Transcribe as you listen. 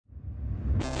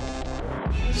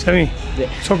Sammy,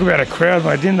 talk about a crowd,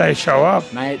 mate. Didn't they show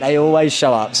up? Mate, they always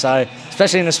show up. So,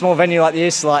 especially in a small venue like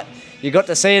this, like, you got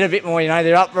to see it a bit more, you know,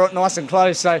 they're up nice and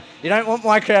close. So, you don't want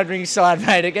my crowd ringside,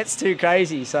 mate. It gets too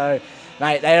crazy. So,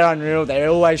 mate, they're unreal. They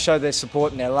always show their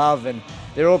support and their love, and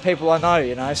they're all people I know,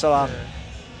 you know. So,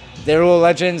 they're all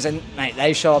legends, and, mate,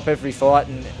 they show up every fight,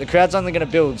 and the crowd's only going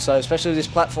to build. So, especially this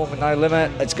platform with no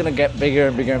limit, it's going to get bigger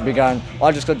and bigger and bigger, and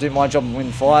I just got to do my job and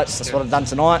win fights. That's what I've done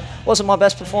tonight. Wasn't my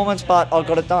best performance, but I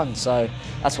got it done. So,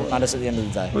 that's what matters at the end of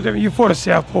the day. Well, you fought a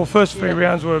southpaw. First 3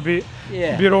 rounds were a bit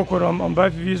awkward on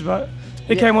both of you, but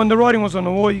he came on. The writing was on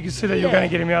the wall. You could see that you're going to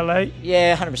get him out late.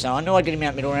 Yeah, 100%. I knew I'd get him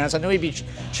out middle rounds. I knew he'd be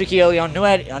tricky early on.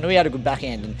 I knew he had a good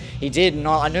backhand, and he did. And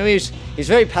I knew he's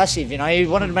very passive. You know, he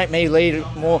wanted to make me lead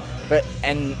more,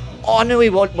 and I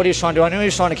knew what he was trying to do. I knew he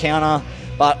was trying to counter,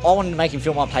 but I wanted to make him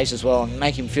feel my pace as well and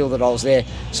make him feel that I was there.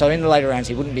 So in the later rounds,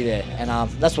 he wouldn't be there, and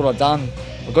that's what I've done.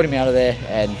 I got him out of there,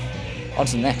 and on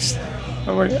to the next.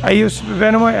 Are you a super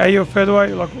bantamweight? Are you a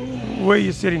featherweight? Like, where are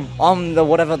you sitting? I'm the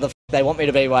whatever the they want me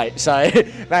to be weight. So,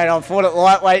 mate, I've fought at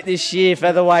lightweight this year,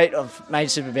 featherweight. I've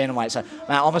made super bantamweight. So, mate,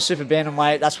 I'm a super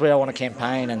bantamweight. That's where I want to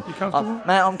campaign. And you comfortable?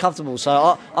 Mate, I'm comfortable.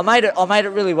 So I made it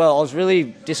really well. I was really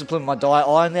disciplined with my diet.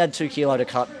 I only had 2 kilo to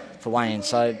cut for weigh-in.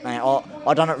 So, mate,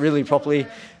 I done it really properly.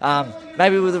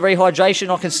 Maybe with the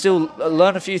rehydration, I can still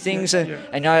learn a few things and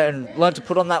you know, and learn to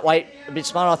put on that weight a bit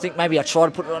smarter. I think maybe I tried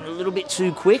to put it on a little bit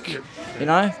too quick, you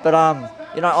know. But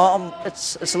you know,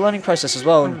 it's a learning process as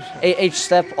well. And each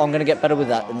step, I'm going to get better with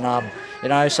that. And you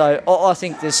know, so I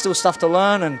think there's still stuff to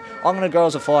learn, and I'm going to grow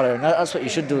as a fighter. And that's what you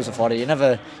should do as a fighter. You're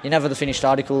never the finished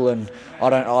article, and I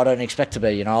don't expect to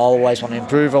be. You know, I always want to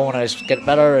improve. I want to get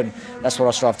better, and that's what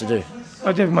I strive to do.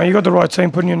 Oh, Dev, mate, you got the right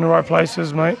team putting you in the right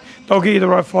places, mate. They'll get you the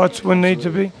right fights when need to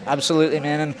be. Absolutely,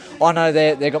 man. And I know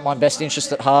they got my best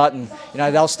interest at heart, and you know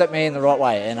they'll step me in the right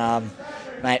way. And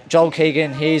mate, Joel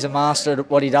Keegan, he's a master at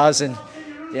what he does, and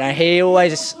you know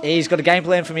he's got a game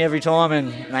plan for me every time.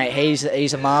 And mate,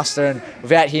 he's a master. And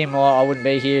without him, I wouldn't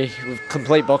be here. With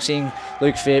complete boxing,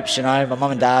 Luke Phipps, you know, my mum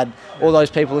and dad, all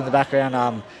those people in the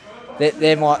background.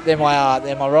 They're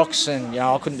my rocks, and you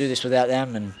know I couldn't do this without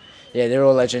them. And yeah, they're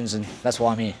all legends, and that's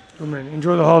why I'm here. Good man.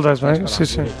 Enjoy the holidays, mate. Thanks,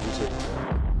 See you soon.